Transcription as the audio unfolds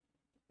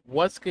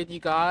What's good, you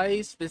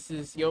guys? This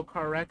is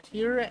YoCorrect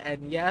here,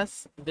 and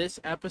yes, this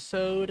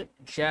episode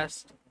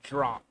just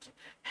dropped.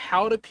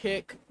 How to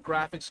pick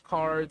graphics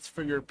cards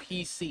for your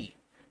PC.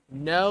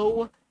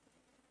 No,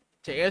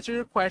 to answer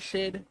your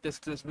question, this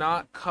does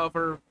not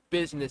cover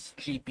business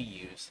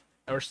GPUs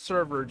or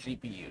server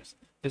GPUs.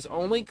 This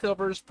only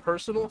covers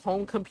personal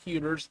home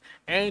computers,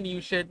 and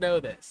you should know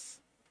this.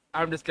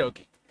 I'm just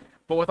joking.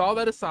 But with all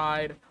that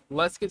aside,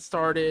 let's get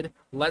started.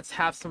 Let's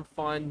have some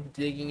fun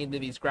digging into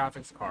these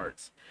graphics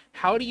cards.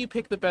 How do you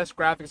pick the best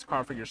graphics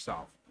card for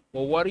yourself?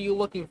 Well, what are you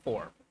looking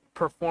for?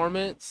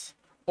 Performance?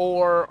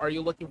 Or are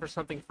you looking for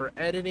something for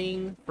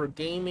editing, for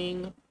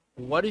gaming?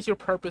 What is your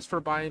purpose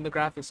for buying the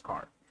graphics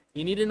card?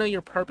 You need to know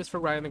your purpose for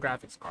buying the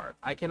graphics card.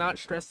 I cannot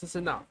stress this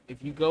enough.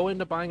 If you go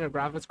into buying a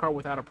graphics card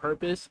without a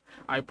purpose,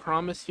 I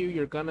promise you,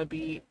 you're going to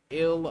be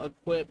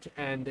ill-equipped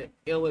and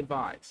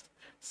ill-advised.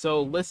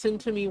 So listen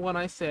to me when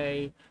I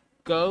say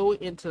go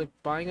into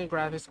buying a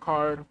graphics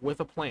card with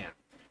a plan.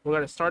 We're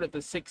going to start at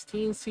the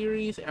 16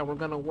 series and we're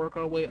going to work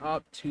our way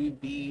up to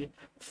the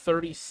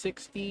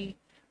 3060,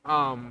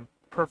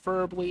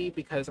 preferably,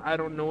 because I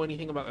don't know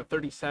anything about the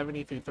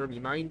 3070 through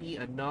 3090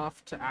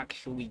 enough to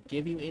actually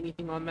give you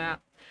anything on that.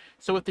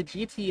 So with the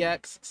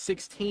GTX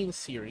 16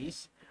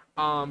 series,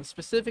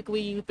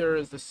 specifically there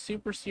is the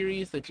Super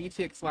Series, the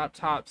GTX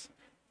laptops,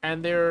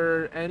 and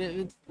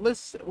it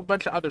lists a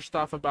bunch of other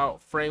stuff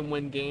about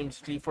Framewind games,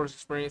 GeForce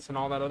Experience, and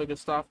all that other good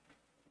stuff.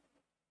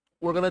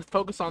 We're going to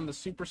focus on the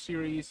Super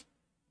Series,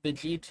 the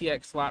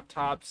GTX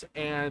laptops,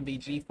 and the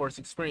GeForce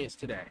Experience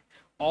today.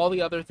 All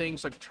the other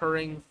things like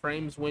Turing,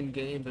 Framewind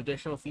games,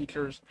 additional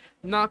features,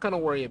 not going to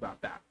worry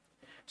about that.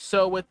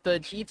 So with the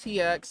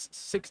GTX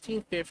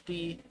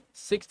 1650,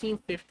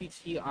 1650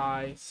 Ti,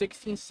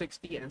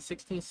 1660, and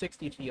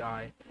 1660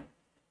 Ti,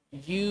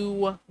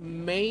 you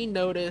may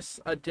notice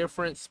a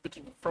difference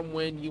from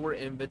when you were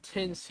in the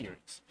 10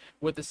 series.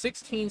 With the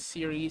 16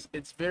 series,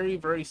 it's very,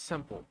 very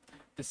simple.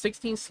 The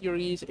 16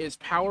 series is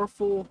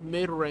powerful,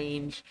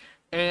 mid-range,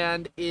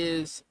 and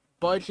is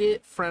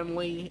budget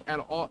friendly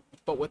and all,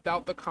 but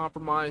without the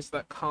compromise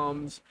that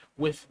comes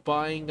with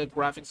buying a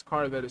graphics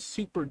card that is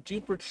super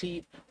duper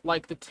cheap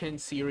like the 10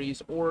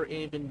 series, or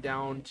even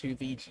down to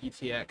the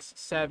GTX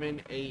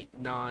 7, 8,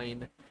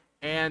 9,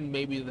 and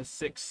maybe the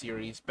 6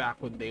 series back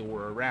when they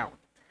were around.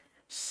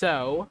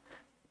 So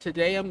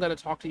today I'm going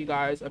to talk to you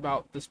guys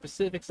about the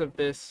specifics of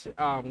this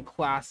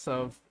class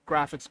of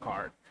graphics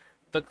card.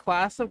 The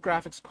class of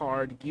graphics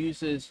card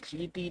uses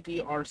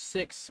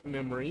GDDR6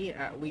 memory,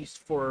 at least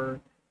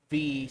for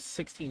the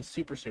 16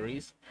 Super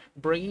Series,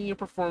 bringing your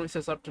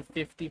performances up to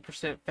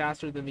 50%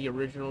 faster than the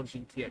original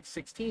GTX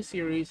 16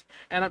 series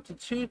and up to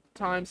 2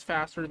 times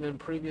faster than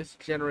previous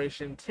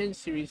generation 10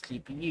 series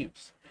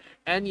GPUs.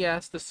 And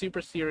yes, the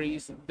Super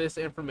Series, this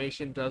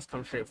information does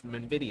come straight from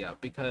NVIDIA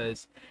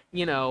because,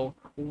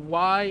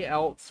 why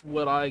else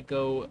would I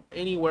go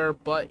anywhere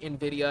but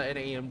NVIDIA and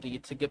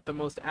AMD to get the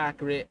most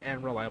accurate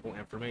and reliable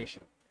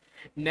information?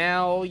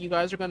 Now, you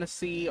guys are going to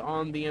see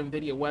on the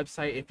NVIDIA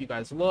website, if you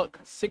guys look,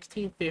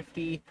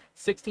 1650,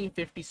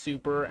 1650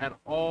 Super, and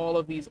all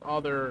of these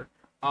other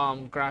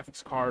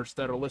graphics cards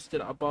that are listed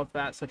above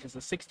that, such as the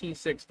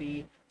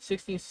 1660,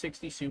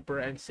 1660 Super,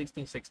 and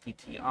 1660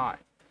 Ti.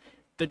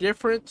 The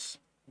difference,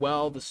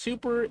 well, the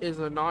Super is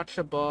a notch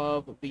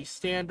above the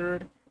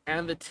standard,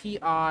 and the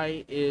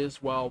Ti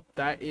is, well,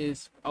 that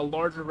is a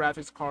larger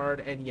graphics card,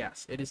 and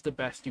yes, it is the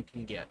best you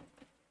can get.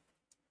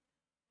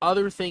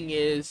 Other thing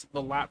is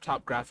the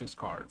laptop graphics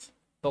cards.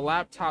 The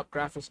laptop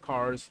graphics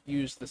cards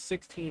use the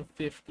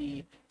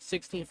 1650,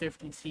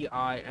 1650 Ti,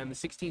 and the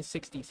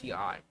 1660 Ti.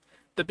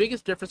 The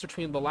biggest difference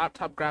between the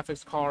laptop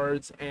graphics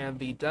cards and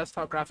the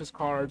desktop graphics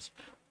cards,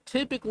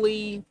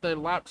 typically the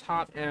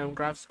laptop and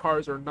graphics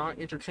cards are not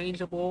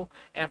interchangeable,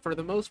 and for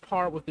the most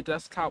part with the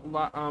desktop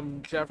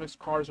graphics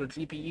cards or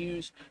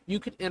GPUs, you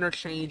can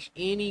interchange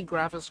any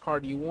graphics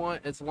card you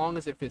want as long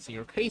as it fits in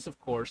your case, of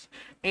course,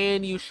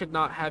 and you should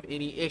not have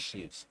any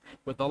issues.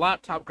 With the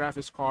laptop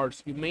graphics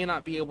cards, you may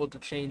not be able to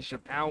change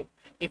them out.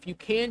 If you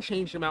can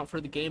change them out for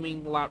the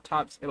gaming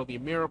laptops, it'll be a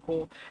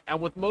miracle.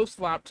 And with most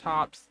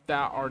laptops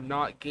that are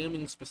not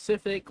gaming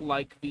specific,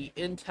 like the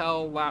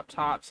Intel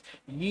laptops,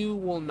 you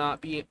will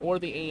not be, or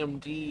the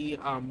AMD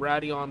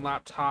Radeon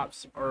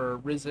laptops or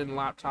Ryzen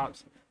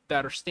laptops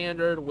that are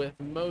standard with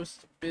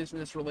most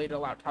business related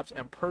laptops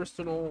and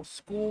personal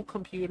school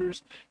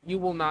computers, you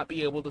will not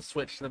be able to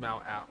switch them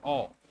out at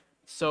all.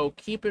 So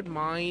keep in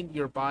mind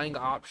your buying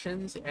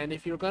options, and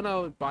if you're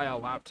gonna buy a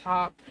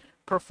laptop,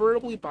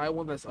 preferably buy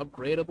one that's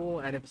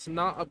upgradable, and if it's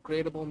not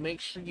upgradable, make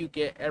sure you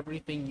get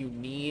everything you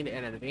need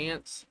in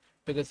advance,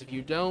 because if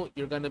you don't,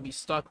 you're going to be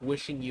stuck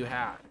wishing you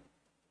had.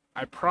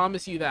 I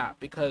promise you that,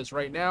 because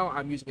right now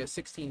I'm using a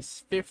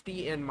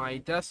 1650 in my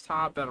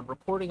desktop that I'm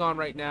recording on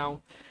right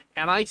now,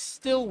 and I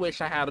still wish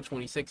I had a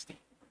 2060.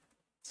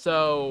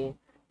 So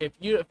if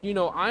you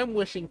know I'm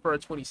wishing for a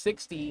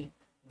 2060,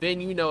 then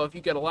if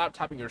you get a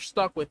laptop and you're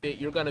stuck with it,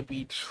 you're going to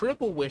be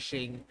triple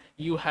wishing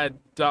you had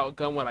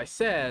done what I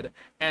said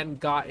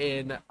and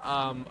gotten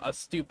a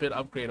stupid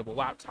upgradable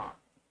laptop.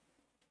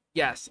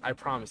 Yes, I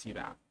promise you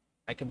that.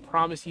 I can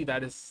promise you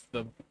that's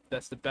the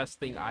best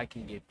thing I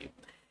can give you.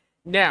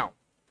 Now,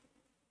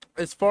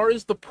 as far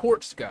as the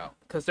ports go,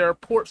 because there are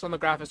ports on the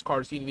graphics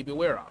cards you need to be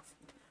aware of.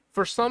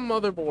 For some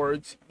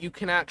motherboards, you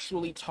can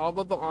actually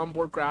toggle the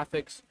onboard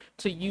graphics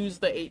to use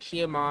the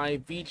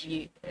HDMI,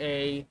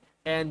 VGA,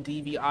 and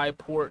DVI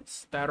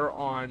ports that are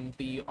on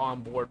the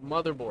onboard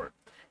motherboard.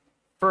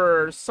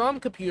 For some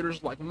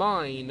computers like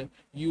mine,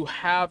 you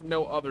have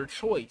no other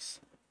choice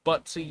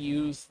but to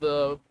use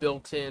the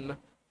built-in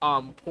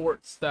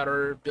ports that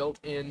are built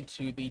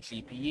into the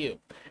GPU.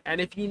 And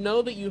if you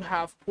know that you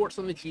have ports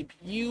on the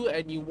GPU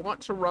and you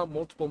want to run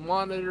multiple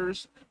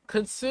monitors,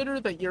 consider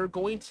that you're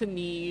going to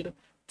need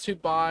to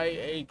buy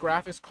a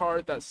graphics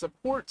card that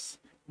supports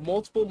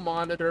multiple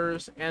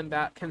monitors and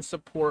that can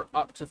support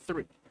up to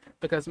 3,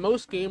 because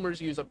most gamers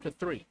use up to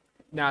 3.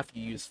 Now, if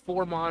you use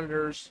 4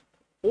 monitors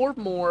or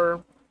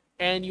more,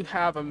 and you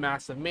have a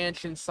massive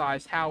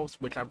mansion-sized house,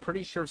 which I'm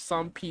pretty sure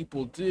some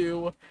people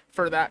do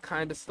for that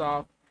kind of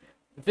stuff,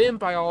 then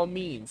by all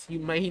means, you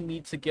may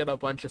need to get a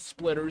bunch of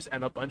splitters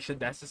and a bunch of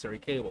necessary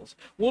cables.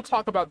 We'll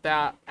talk about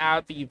that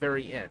at the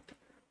very end.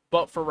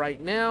 But for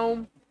right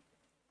now,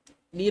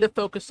 need to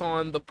focus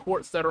on the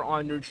ports that are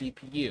on your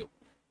GPU.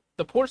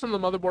 The ports on the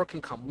motherboard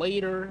can come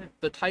later.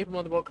 The type of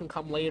motherboard can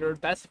come later.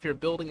 That's if you're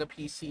building a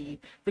PC.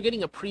 If you're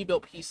getting a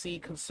pre-built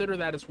PC, consider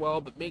that as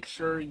well, but make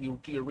sure you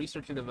do your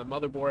research into the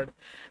motherboard.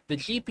 The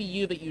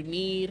GPU that you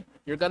need,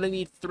 you're going to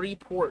need 3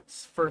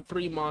 ports for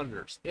 3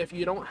 monitors. If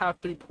you don't have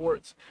 3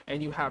 ports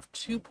and you have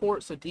 2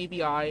 ports, a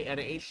DVI and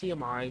an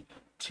HDMI,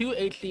 2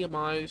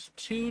 HDMIs,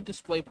 2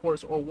 display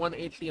ports, or 1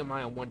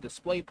 HDMI and 1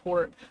 display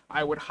port,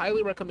 I would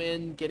highly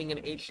recommend getting an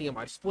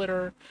HDMI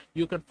splitter.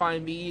 You can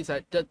find these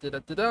at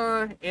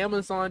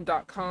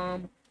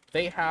Amazon.com.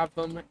 They have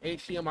them,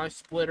 HDMI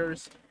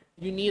splitters.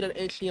 You need an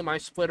HDMI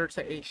splitter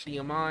to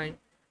HDMI.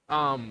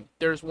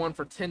 There's one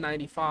for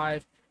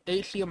 $10.95.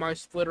 HDMI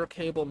splitter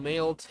cable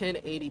male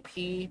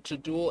 1080p to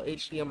dual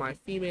HDMI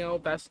female.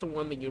 That's the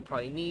one that you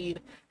probably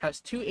need.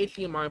 Has 2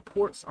 HDMI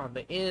ports on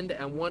the end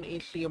and 1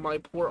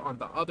 HDMI port on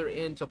the other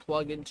end to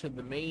plug into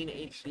the main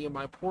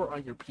HDMI port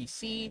on your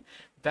PC.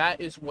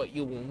 That is what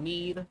you will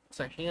need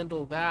to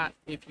handle that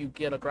if you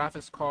get a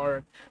graphics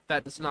card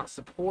that does not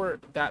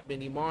support that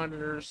many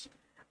monitors.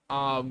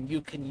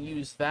 You can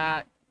use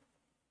that.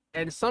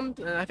 And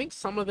I think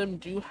some of them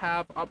do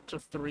have up to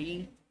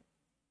 3.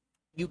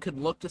 You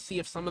can look to see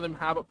if some of them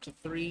have up to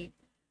 3.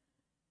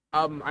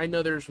 I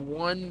know there's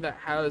one that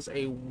has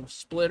a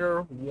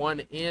splitter,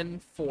 1 in,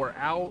 4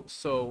 out,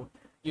 so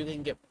you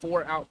can get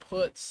 4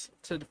 outputs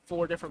to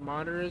 4 different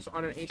monitors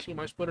on an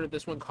HDMI splitter.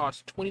 This one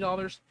costs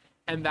 $20,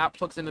 and that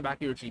plugs in the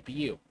back of your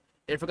GPU.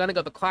 If you're going to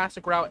go the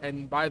classic route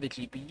and buy the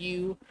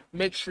GPU,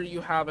 make sure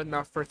you have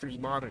enough for 3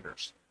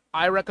 monitors.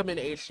 I recommend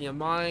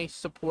HDMI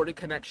supported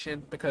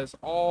connection because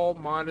all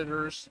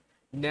monitors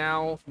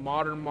now,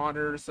 modern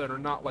monitors that are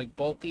not like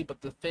bulky but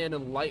the thin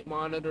and light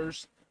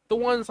monitors, the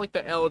ones like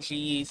the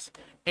LGs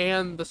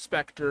and the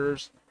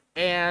Spectres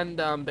and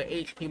the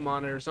HP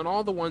monitors and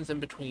all the ones in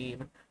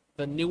between,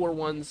 the newer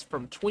ones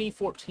from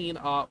 2014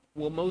 up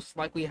will most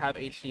likely have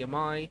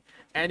HDMI.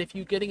 And if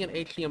you're getting an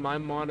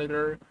HDMI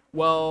monitor,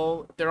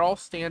 well, they're all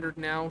standard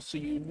now, so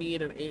you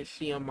need an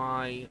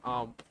HDMI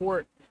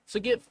port. So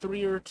get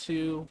 3 or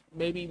 2,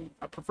 maybe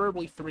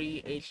preferably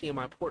 3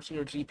 HDMI ports in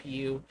your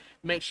GPU.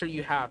 Make sure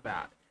you have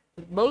that.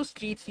 Most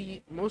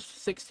 16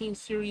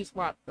 series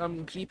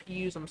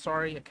GPUs, I'm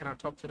sorry, I cannot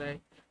talk today.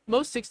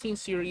 Most 16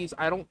 series,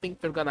 I don't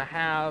think they're gonna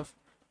have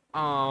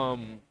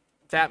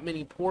that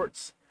many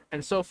ports.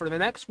 And so for the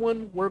next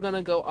one, we're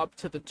gonna go up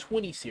to the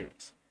 20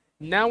 series.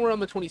 Now we're on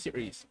the 20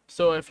 series.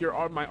 So if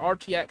you're my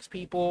RTX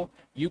people,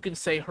 you can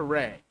say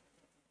hooray.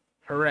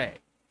 Hooray.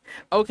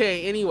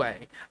 Okay,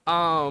 anyway,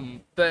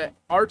 the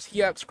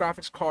RTX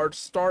graphics cards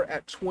start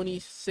at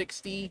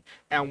 2060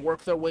 and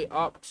work their way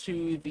up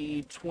to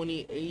the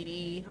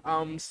 2080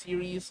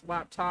 series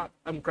laptop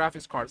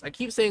graphics cards. I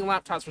keep saying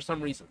laptops for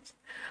some reasons.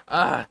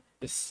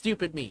 It's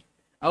stupid me.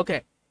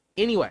 Okay,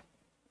 anyway,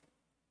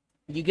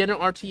 you get an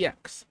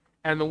RTX.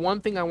 And the one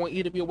thing I want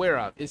you to be aware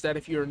of is that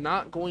if you're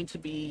not going to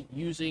be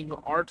using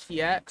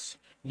RTX,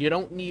 you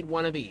don't need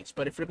one of these.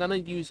 But if you're gonna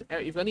use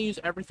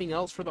everything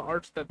else for the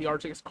that the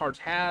RTX cards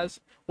has,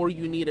 or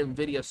you need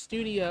NVIDIA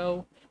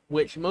Studio,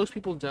 which most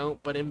people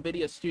don't, but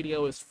NVIDIA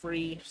Studio is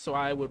free, so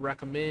I would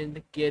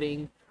recommend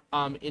getting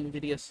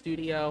NVIDIA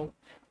Studio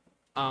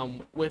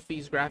with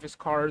these graphics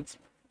cards.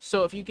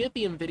 So if you get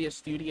the NVIDIA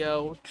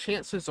Studio,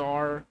 chances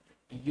are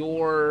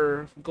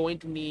you're going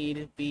to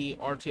need the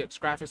RTX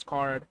graphics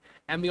card,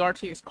 and the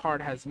RTX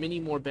card has many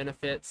more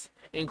benefits,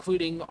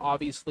 including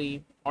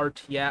obviously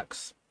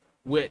RTX,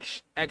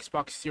 which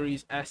Xbox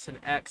Series S and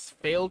X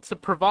failed to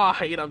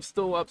provide. I'm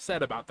still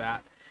upset about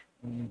that.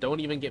 Don't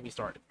even get me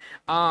started.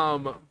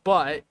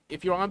 But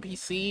if you're on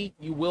PC,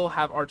 you will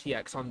have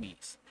RTX on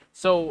these.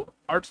 So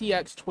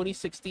RTX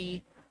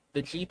 2060,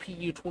 the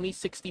GPU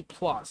 2060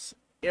 Plus,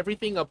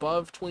 everything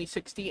above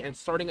 2060 and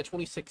starting at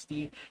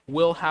 2060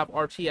 will have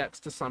RTX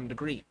to some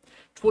degree.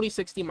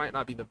 2060 might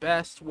not be the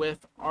best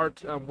with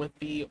with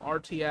the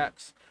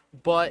RTX,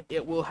 but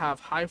it will have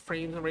high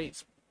frame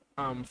rates,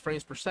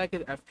 frames per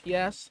second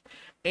 (FPS),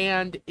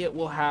 and it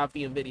will have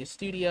the NVIDIA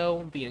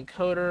Studio, the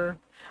encoder.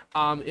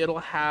 It'll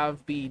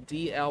have the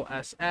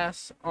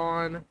DLSS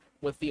on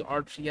with the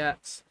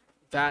RTX.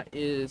 That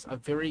is a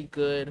very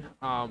good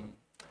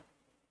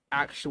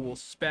actual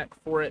spec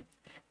for it,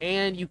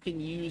 and you can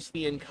use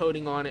the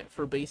encoding on it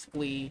for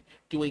basically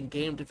doing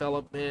game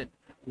development,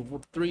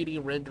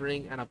 3D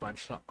rendering, and a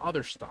bunch of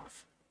other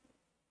stuff.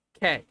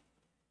 Okay,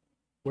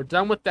 we're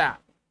done with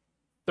that.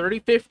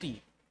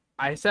 3050.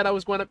 I said I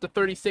was going up to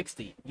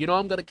 3060. You know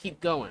I'm gonna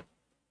keep going.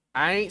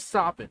 I ain't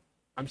stopping.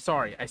 I'm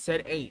sorry, I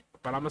said ain't,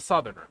 but I'm a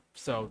southerner,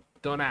 so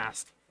don't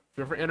ask. If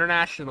you're for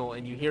international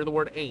and you hear the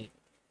word ain't,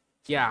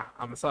 yeah,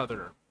 I'm a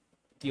southerner.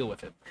 Deal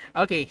with it.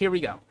 Okay, here we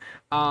go.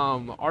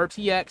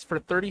 RTX for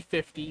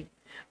 3050.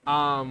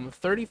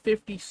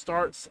 3050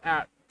 starts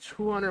at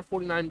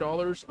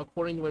 $249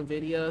 according to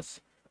Nvidia's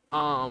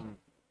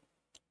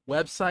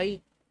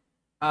website.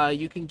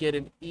 You can get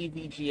an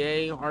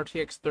EVGA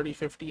RTX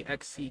 3050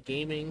 XC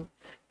Gaming,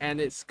 and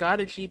it's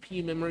got a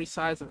GPU memory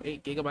size of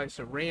 8 gigabytes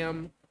of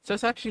RAM, so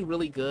it's actually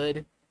really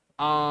good.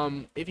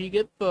 If you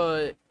get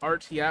the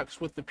RTX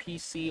with the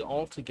PC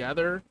all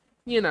together,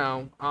 you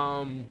know,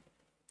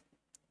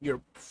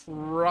 you're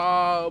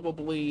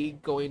probably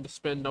going to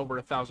spend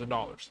over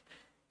 $1,000.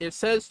 It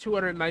says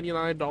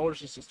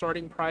 $299 is the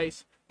starting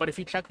price, but if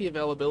you check the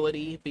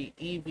availability, the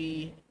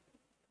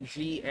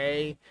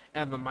EVGA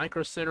and the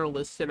Micro Center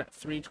listed at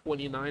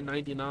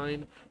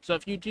 $329.99. So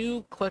if you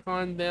do click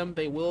on them,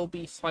 they will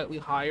be slightly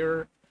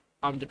higher,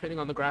 depending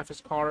on the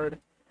graphics card.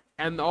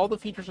 And all the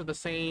features are the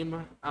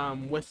same,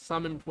 with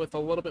a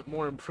little bit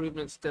more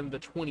improvements than the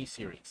 20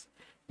 series.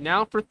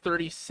 Now for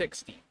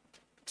 3060.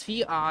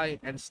 Ti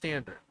and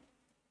standard.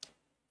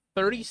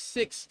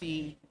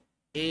 3060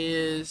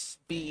 is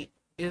the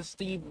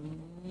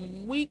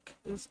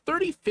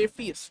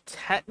 3050 is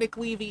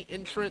technically the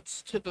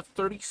entrance to the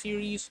 30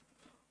 series,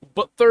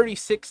 but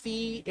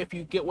 3060, if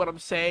you get what I'm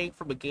saying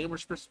from a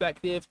gamer's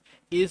perspective,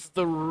 is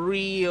the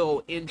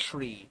real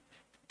entry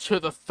to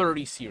the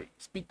 30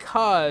 series,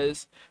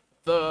 because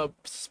the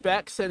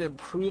specs and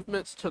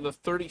improvements to the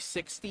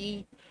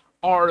 3060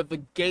 are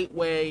the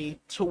gateway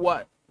to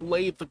what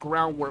laid the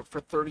groundwork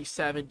for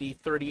 3070,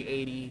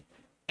 3080,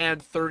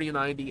 and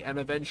 3090, and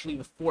eventually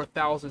the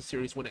 4000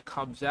 series when it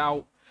comes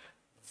out.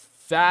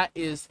 That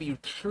is the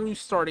true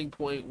starting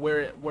point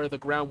where the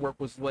groundwork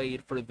was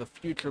laid for the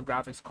future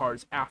graphics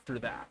cards after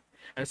that.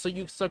 And so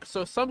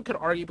some could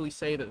arguably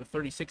say that the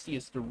 3060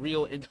 is the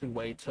real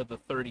entryway to the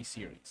 30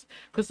 series,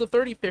 because the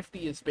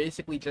 3050 is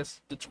basically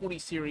just the 20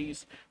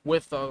 series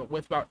with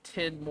about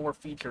 10 more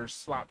features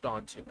slapped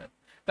onto it.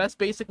 That's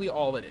basically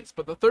all it is.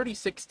 But the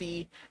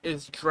 3060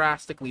 is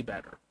drastically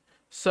better.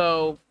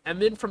 So,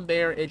 and then from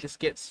there, it just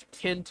gets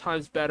 10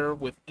 times better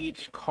with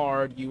each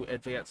card you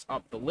advance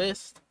up the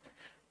list.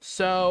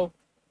 So,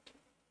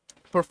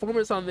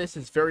 performance on this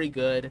is very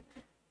good.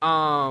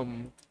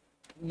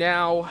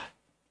 Now,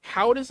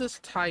 how does this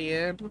tie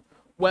in?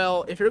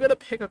 Well, if you're going to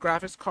pick a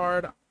graphics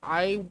card,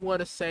 I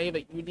want to say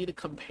that you need to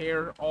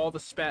compare all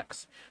the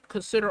specs,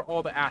 consider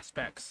all the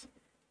aspects,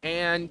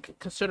 and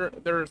consider,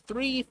 there are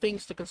 3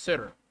 things to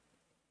consider.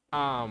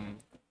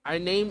 I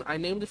named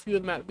a few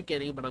of them at the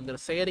beginning, but I'm going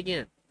to say it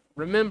again.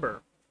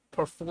 Remember,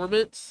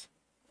 performance,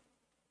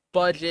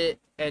 budget,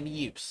 and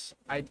use.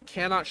 I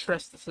cannot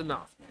stress this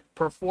enough.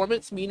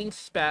 Performance meaning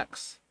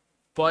specs,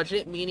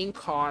 budget meaning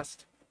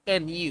cost,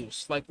 and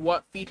use, like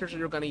what features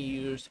you're going to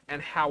use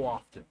and how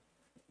often.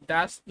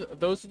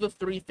 Those are the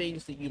 3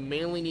 things that you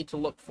mainly need to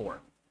look for.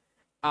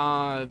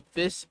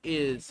 This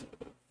is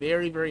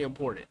very, very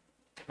important.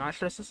 Cannot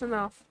stress this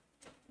enough.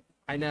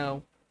 I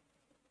know.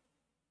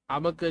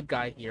 I'm a good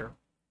guy here.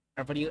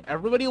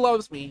 Everybody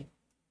loves me.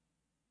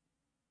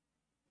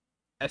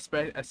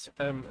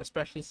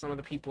 Especially some of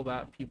the people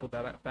that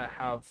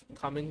have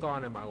come and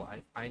gone in my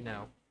life. I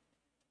know.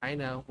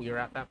 We are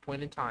at that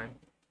point in time.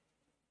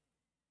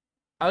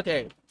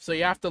 Okay, so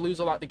you have to lose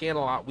a lot to gain a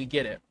lot. We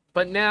get it.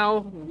 But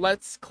now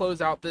let's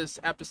close out this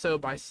episode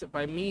by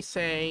me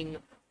saying,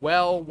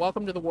 well,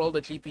 welcome to the world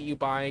of GPU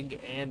buying,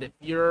 and if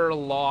you're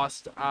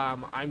lost,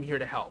 I'm here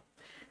to help.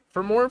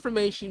 For more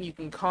information, you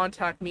can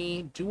contact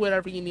me, do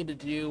whatever you need to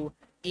do,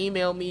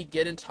 email me,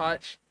 get in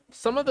touch.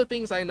 Some of the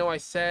things I know I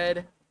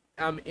said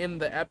in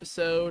the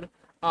episode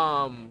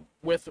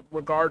with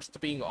regards to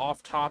being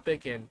off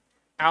topic and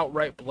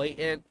outright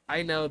blatant,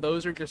 I know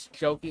those are just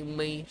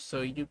jokingly, so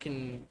you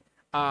can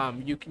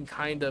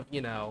kind of,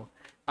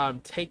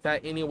 take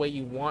that any way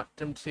you want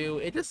them to.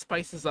 It just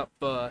spices up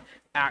the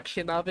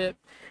action of it.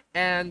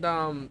 And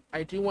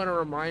I do want to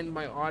remind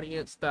my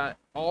audience that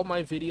all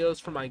my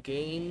videos for my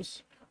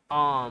games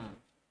from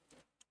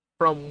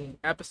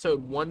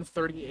episode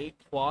 138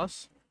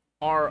 plus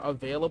are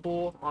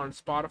available on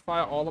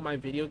Spotify. All of my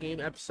video game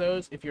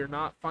episodes. If you're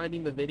not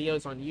finding the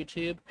videos on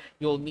YouTube,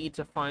 you'll need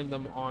to find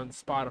them on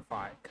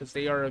Spotify, because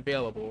they are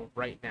available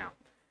right now.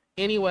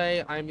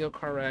 Anyway, I'm Yo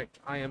Correct.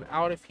 I am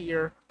out of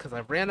here because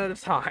I've ran out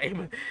of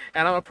time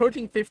and I'm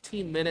approaching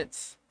 15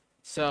 minutes.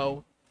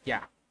 So,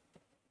 yeah,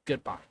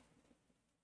 goodbye.